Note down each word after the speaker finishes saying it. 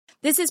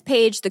This is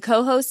Paige, the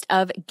co-host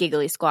of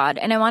Giggly Squad,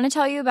 and I want to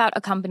tell you about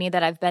a company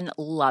that I've been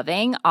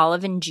loving,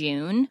 Olive and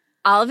June.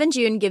 Olive and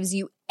June gives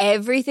you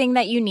everything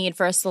that you need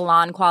for a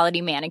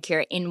salon-quality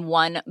manicure in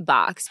one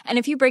box. And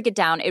if you break it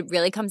down, it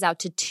really comes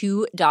out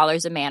to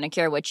 $2 a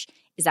manicure, which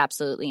is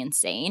absolutely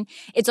insane.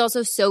 It's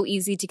also so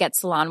easy to get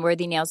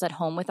salon-worthy nails at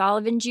home with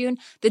Olive and June.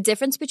 The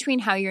difference between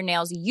how your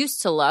nails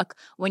used to look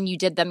when you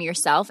did them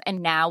yourself and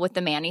now with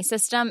the Mani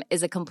system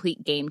is a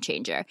complete game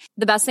changer.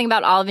 The best thing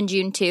about Olive and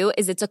June, too,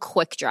 is it's a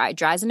quick dry.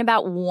 Dries in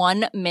about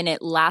 1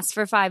 minute, lasts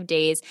for 5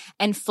 days,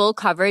 and full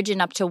coverage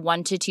in up to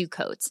 1 to 2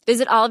 coats.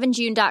 Visit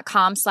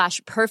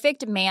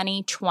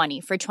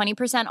oliveandjune.com/perfectmani20 for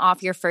 20%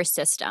 off your first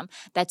system.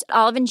 That's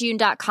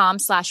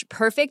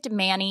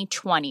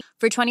oliveandjune.com/perfectmani20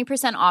 for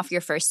 20% off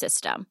your first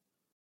system.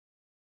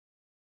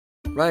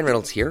 Ryan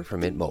Reynolds here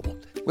from Mint Mobile.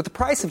 With the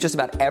price of just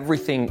about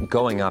everything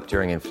going up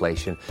during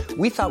inflation,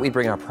 we thought we'd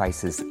bring our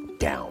prices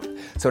down.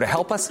 So to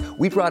help us,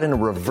 we brought in a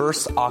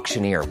reverse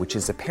auctioneer, which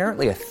is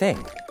apparently a thing.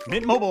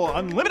 Mint Mobile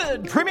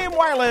Unlimited Premium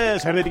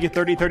Wireless. How to get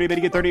 30, 30, bit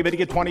to get 30, bit to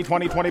get 20,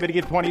 20, 20, bit to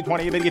get 20,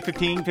 20, bit to get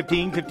 15,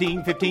 15,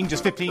 15, 15,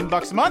 just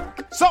 $15 a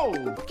month?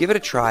 Sold! Give it a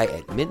try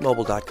at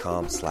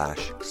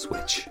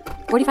mintmobile.com/switch.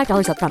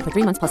 $45 up front for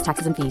 3 months plus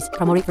taxes and fees.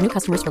 Promo rate for new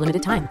customers for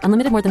limited time.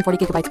 Unlimited more than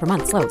 40 gigabytes per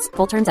month. Slows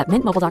full terms at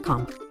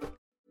mintmobile.com.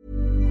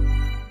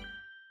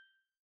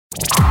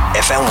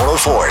 FM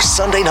 104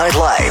 Sunday Night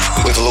Live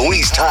with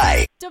Louise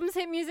Ty. Dublin's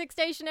hit music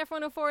station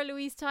F104,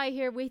 Louise Ty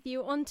here with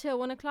you until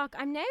 1 o'clock.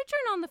 I'm now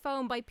joined on the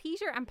phone by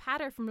Peter and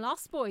Patter from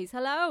Lost Boys.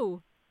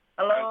 Hello.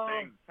 Hello.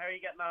 How are you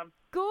getting on?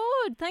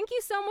 Good. Thank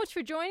you so much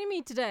for joining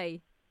me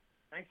today.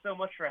 Thanks so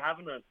much for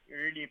having us. We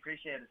really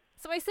appreciate it.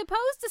 So I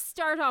suppose to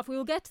start off, we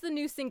will get to the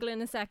new single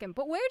in a second,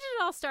 but where did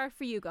it all start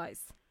for you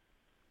guys?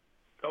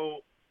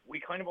 So we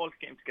kind of all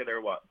came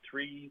together,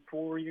 3,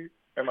 4 years?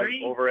 Am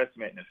I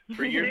overestimating it?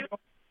 3 years ago?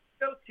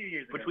 About 2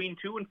 years ago. Between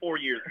 2 and 4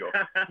 years ago.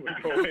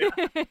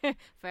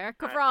 Fair,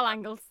 cover all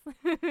angles.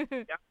 Yeah,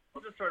 we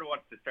just sort of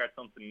wanted to start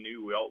something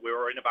new. We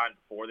were in a band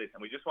before this,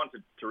 and we just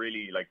wanted to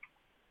really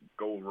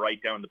go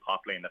right down the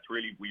pop lane. That's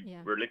really we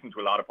were listening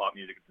to a lot of pop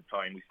music at the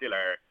time. We still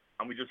are,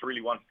 and we just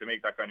really wanted to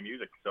make that kind of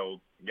music.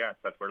 So yeah,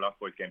 that's where Lost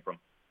Boys came from.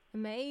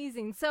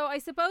 Amazing. So I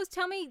suppose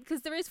tell me,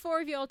 because there is 4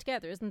 of you all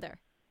together, isn't there?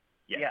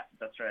 Yeah,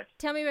 that's right.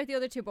 Tell me about the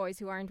other 2 boys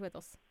who aren't with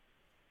us.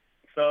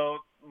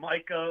 So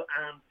Michael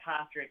and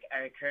Patrick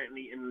are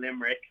currently in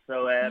Limerick.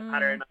 So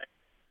Patter and I are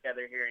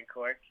together here in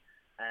Cork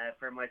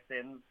for my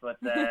sins. But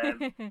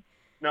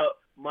no,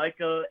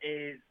 Michael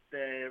is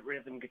the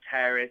rhythm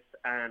guitarist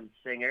and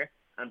singer,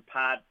 and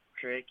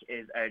Patrick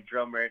is our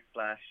drummer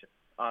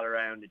 /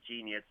 all-around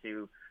genius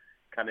who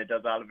kind of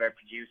does all of our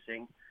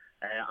producing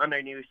on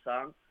our new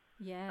song.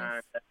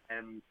 Yes.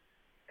 And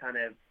kind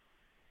of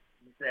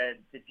he's the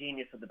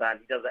genius of the band.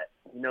 He does it.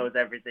 He knows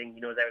everything.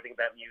 He knows everything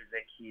about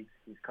music. He's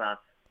class.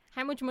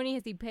 How much money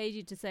has he paid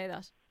you to say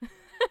that?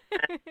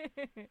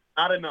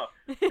 Not enough.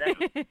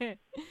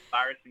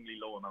 Embarrassingly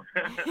low amount.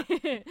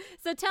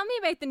 So tell me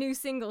about the new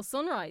single,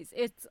 Sunrise.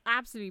 It's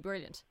absolutely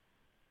brilliant.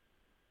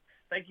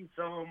 Thank you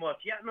so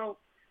much. Yeah, no,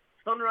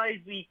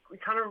 Sunrise, we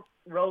kind of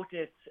wrote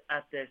it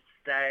at the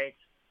start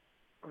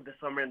of the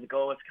summer, and the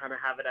goal was to kind of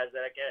have it as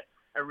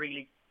a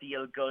really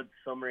feel-good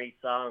summery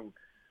song.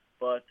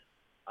 But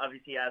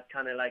obviously, as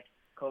kind of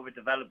COVID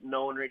developed,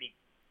 no one really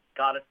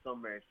got a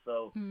summer,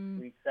 so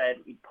we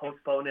said we'd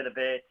postpone it a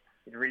bit.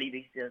 We'd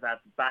release it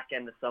at the back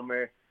end of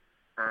summer,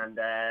 and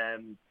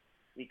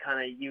we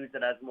kind of used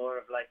it as more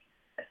of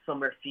a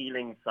summer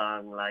feeling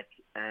song,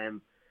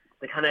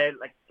 the kind of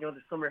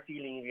the summer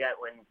feeling you get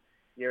when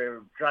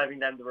you're driving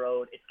down the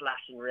road, it's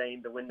slashing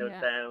rain, the windows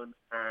down,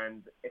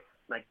 and it's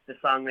the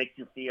song makes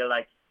you feel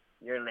like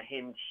you're in a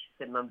hinge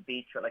sitting on the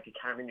beach with a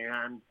can in your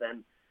hands.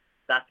 Then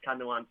that's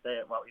kind of what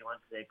we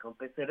want to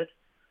accomplish with it.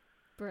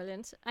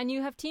 Brilliant. And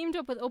you have teamed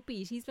up with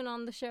Upbeat. He's been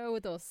on the show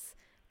with us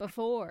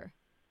before.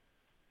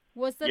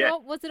 Was it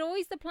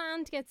always the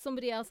plan to get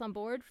somebody else on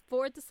board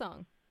for the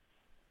song?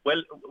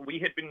 Well, we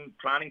had been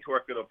planning to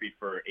work with Upbeat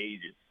for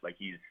ages.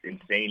 He's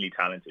insanely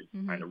talented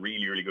and a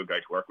really, really good guy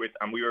to work with.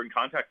 And we were in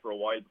contact for a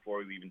while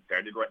before we even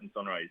started writing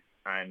Sunrise.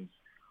 And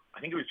I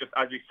think it was just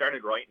as we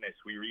started writing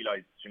this, we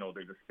realised,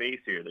 there's a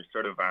space here. There's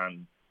sort of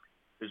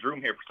there's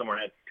room here for someone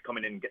else to come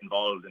in and get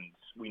involved. And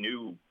we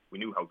knew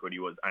how good he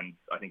was, and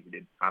I think he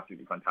did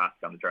absolutely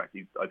fantastic on the track.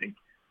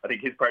 I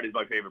think his part is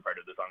my favourite part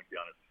of the song, to be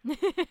honest.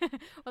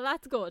 Well,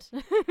 that's good.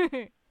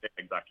 Yeah,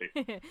 exactly.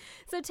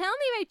 So tell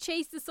me about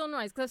Chase the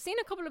Sunrise, because I've seen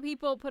a couple of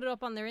people put it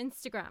up on their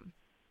Instagram.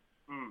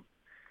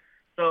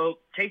 So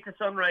Chase the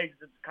Sunrise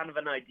is kind of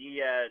an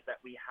idea that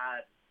we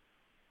had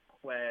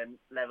when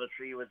Level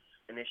 3 was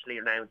initially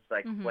announced,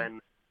 2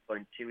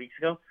 weeks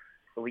ago,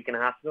 a week and a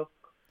half ago.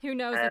 Who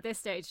knows at this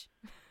stage?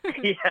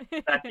 Yeah,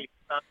 exactly.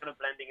 It's not kind of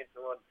blending into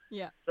one.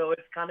 Yeah. So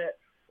it's kind of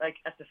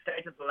at the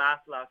start of the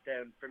last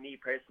lockdown, for me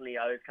personally,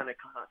 I was kind of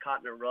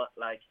caught in a rut,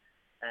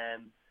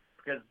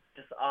 because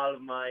just all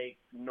of my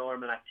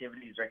normal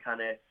activities were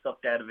kind of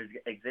sucked out of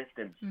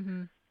existence.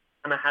 And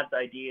I had the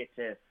idea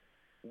to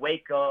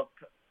wake up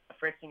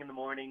first thing in the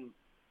morning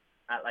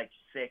at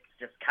 6,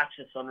 just catch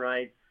the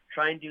sunrise,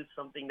 try and do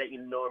something that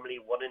you normally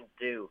wouldn't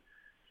do.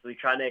 So we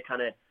try to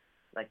kind of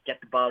like get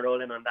the ball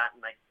rolling on that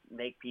and like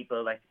make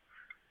people like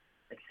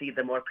see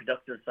the more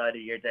productive side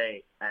of your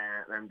day,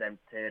 and then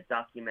to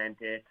document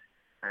it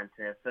and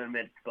to film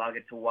it, blog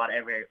it, to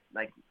whatever.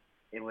 Like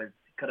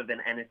could have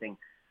been anything.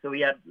 So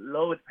we had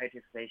loads of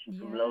participation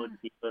from loads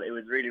of people. It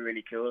was really,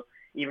 really cool.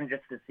 Even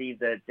just to see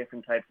the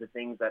different types of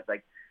things that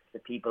like the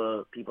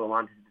people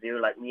wanted to do.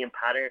 Like me and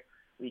Patter,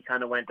 we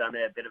kind of went on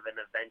a bit of an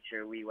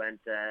adventure. We went,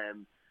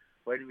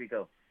 where did we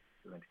go?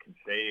 We went to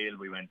Kinsale.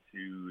 We went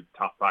to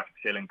Top Patrick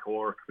Hill in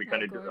Cork. We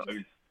kind of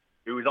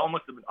it was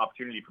almost an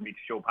opportunity for me to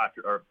show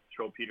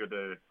Peter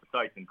the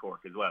sites in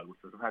Cork as well, which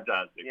was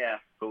fantastic. Yeah.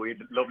 So we had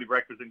lovely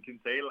breakfast in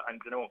Kinsale,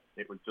 and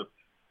it was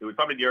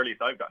probably the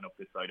earliest I've gotten up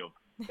this side of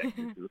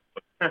Texas.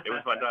 It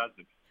was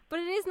fantastic. But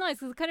it is nice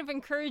because it kind of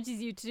encourages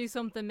you to do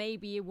something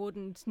maybe you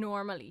wouldn't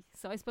normally.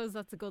 So I suppose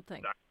that's a good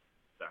thing.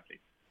 Exactly.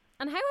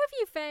 And how have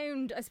you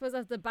found, I suppose,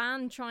 as the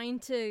band trying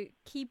to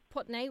keep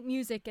putting out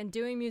music and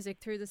doing music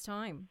through this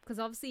time? Because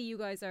obviously you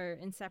guys are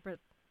in separate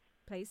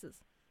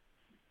places.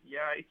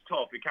 Yeah, it's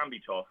tough. It can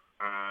be tough.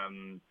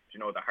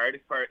 The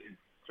hardest part is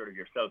sort of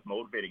yourself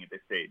motivating at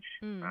this stage.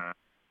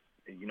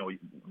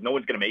 No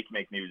one's going to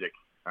make music.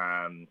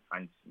 And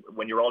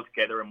when you're all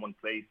together in one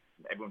place,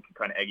 everyone can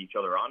kind of egg each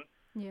other on.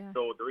 Yeah.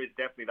 So there is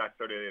definitely that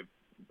sort of,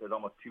 there's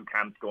almost two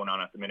camps going on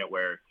at the minute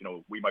where,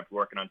 we might be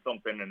working on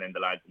something and then the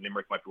lads in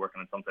Limerick might be working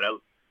on something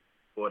else.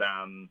 But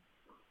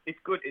it's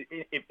good.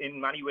 In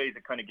many ways,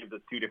 it kind of gives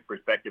us two different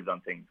perspectives on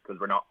things because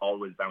we're not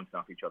always bouncing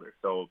off each other.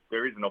 So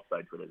there is an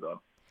upside to it as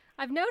well.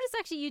 I've noticed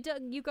actually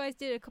you guys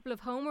did a couple of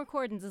home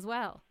recordings as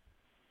well.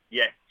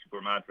 Yes, we're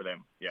mad for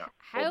them. Yeah.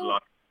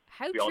 How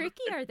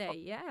tricky are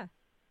they? Yeah.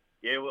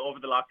 Yeah, well, over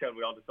the lockdown,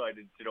 we all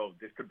decided,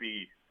 this could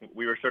be,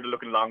 we were sort of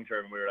looking long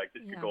term. We were like,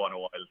 this could go on a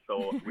while.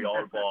 So we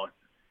all bought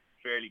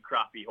fairly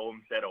crappy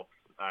home setups.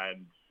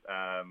 And,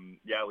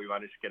 we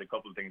managed to get a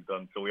couple of things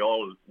done. So we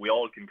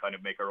all can kind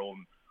of make our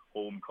own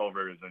home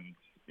covers and,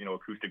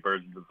 acoustic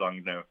versions of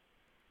songs now.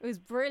 It was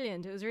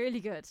brilliant. It was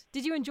really good.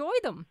 Did you enjoy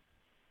them?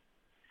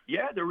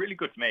 Yeah, they're really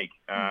good to make.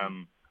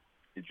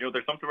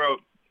 There's something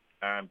about,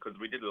 because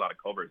we did a lot of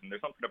covers, and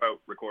there's something about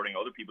recording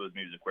other people's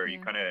music where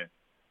you kind of,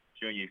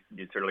 you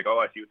sort of like, oh,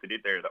 I see what they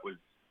did there. That was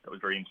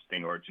very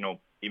interesting. Or,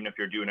 even if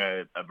you're doing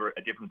a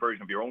different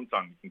version of your own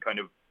song, you can kind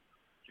of,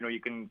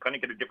 you can kind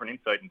of get a different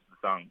insight into the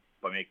song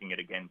by making it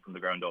again from the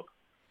ground up.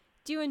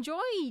 Do you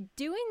enjoy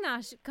doing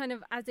that, kind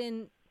of as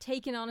in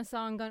taking on a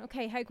song, going,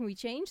 okay, how can we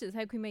change this?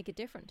 How can we make it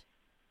different?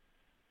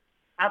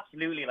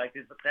 Absolutely. Like,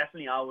 there's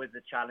definitely always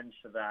a challenge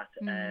to that.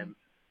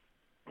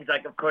 It's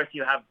like, of course,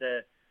 you have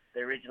the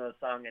original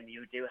song and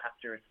you do have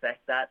to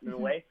respect that in a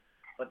way.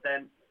 But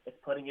then it's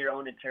putting your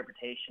own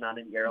interpretation on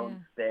it, your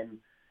own spin.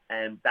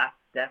 And that's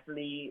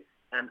definitely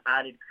an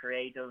added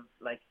creative,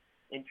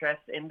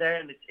 interest in there.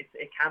 And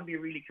it can be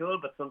really cool,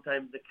 but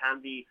sometimes it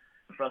can be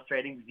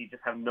frustrating because you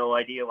just have no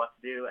idea what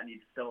to do and you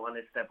just don't want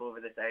to step over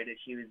this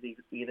artist's shoes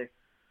either.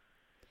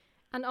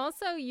 And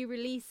also you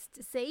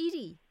released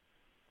Sadie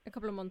a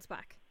couple of months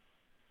back.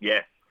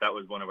 Yes, that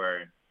was one of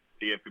our...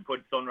 See, if we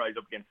put Sunrise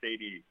up against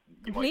Sadie...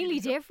 Completely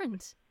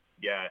different.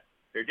 Yeah,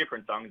 they're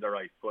different songs, all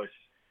right. But,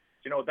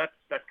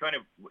 that's kind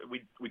of...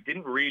 We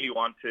didn't really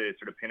want to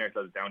sort of pin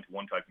ourselves down to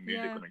one type of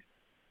music.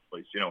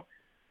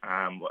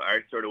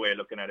 Our sort of way of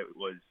looking at it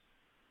was,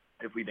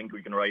 if we think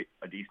we can write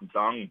a decent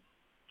song, it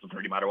doesn't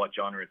really matter what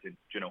genre it's in.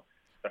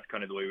 That's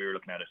kind of the way we were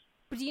looking at it.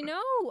 But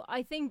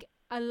I think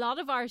a lot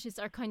of artists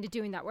are kind of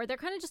doing that, where they're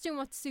kind of just doing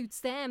what suits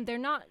them. They're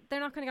not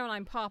kind of going,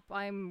 I'm pop,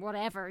 I'm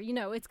whatever.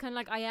 It's kind of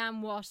like, I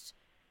am what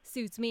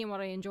suits me and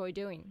what I enjoy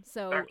doing.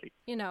 So, exactly.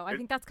 I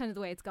think that's kind of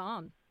the way it's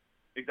gone.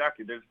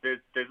 Exactly. There's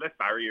less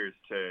barriers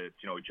to,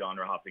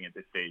 genre hopping at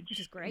this stage.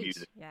 Which is great.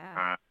 Music.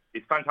 Yeah.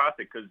 It's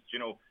fantastic because,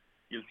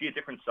 you'll see a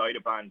different side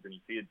of bands and you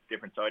see a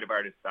different side of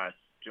artists that,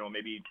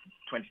 maybe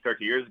 20,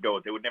 30 years ago,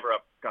 they would never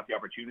have got the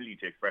opportunity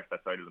to express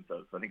that side of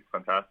themselves. So I think it's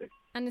fantastic.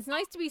 And it's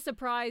nice to be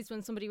surprised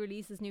when somebody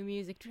releases new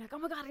music. You're like, oh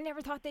my God, I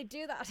never thought they'd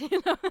do that.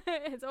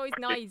 It's always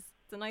nice.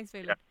 It's a nice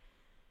feeling. Yeah.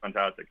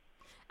 Fantastic.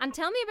 And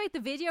tell me about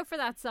the video for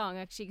that song,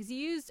 actually, because you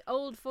used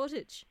old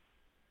footage.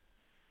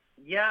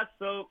 Yeah,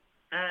 so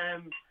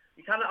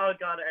we kind of all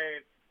got our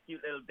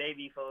cute little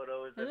baby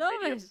photos. I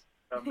love it.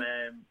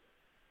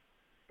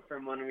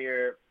 From when we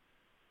were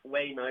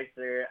way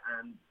nicer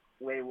and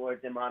way more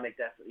demonic,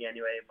 definitely,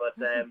 anyway. But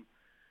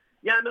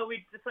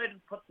we decided to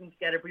put them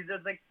together because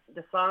it was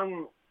the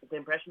song, the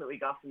impression that we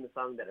got from the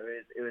song, that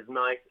it was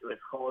nice, it was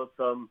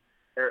wholesome,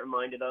 it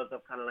reminded us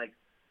of kind of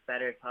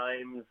better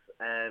times,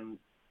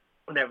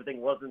 when everything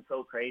wasn't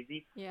so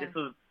crazy. Yeah. This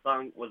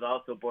song was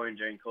also born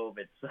during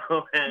COVID,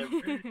 so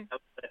that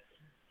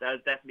was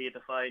definitely a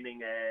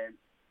defining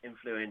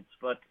influence.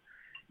 But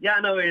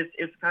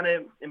it's kind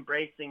of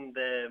embracing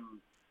the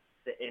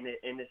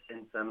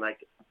innocence and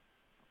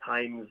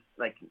times,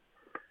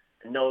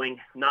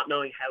 not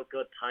knowing how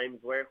good times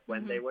were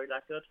when they were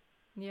that good.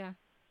 Yeah,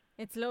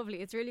 it's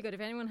lovely. It's really good.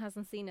 If anyone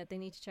hasn't seen it, they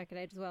need to check it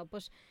out as well.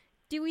 But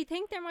do we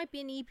think there might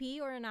be an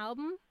EP or an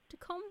album to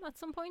come at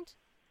some point?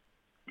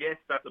 Yes,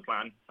 that's the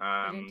plan.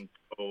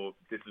 So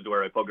this is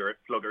where I plug our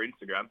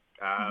Instagram.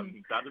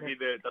 That'll be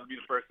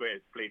the first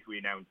place we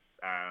announce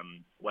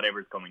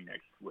whatever's coming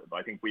next.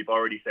 I think we've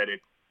already said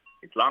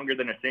it's longer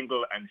than a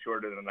single and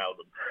shorter than an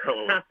album.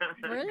 So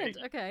brilliant.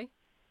 Okay.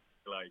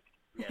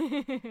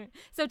 Yeah.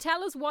 So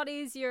tell us, what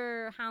is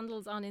your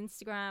handles on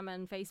Instagram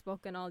and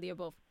Facebook and all the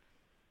above?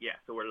 Yeah,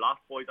 so we're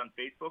Lost Boys on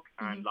Facebook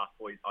and Lost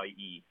Boys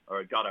IE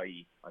or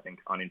 .ie, I think,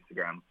 on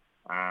Instagram.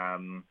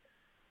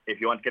 If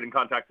you want to get in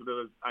contact with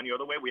us any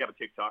other way, we have a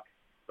TikTok.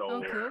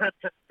 So sure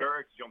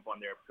to jump on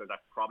there, because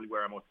that's probably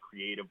where our most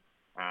creative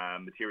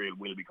material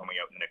will be coming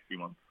out in the next few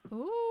months.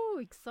 Ooh,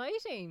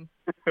 exciting.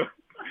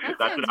 That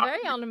sounds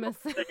very anonymous.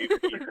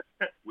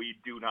 We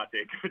do not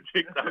take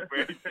TikTok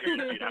very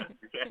seriously, that's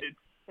said.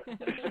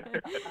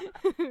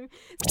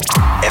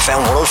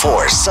 FM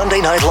 104 Sunday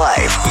Night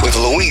Live with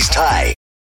Louise Ty.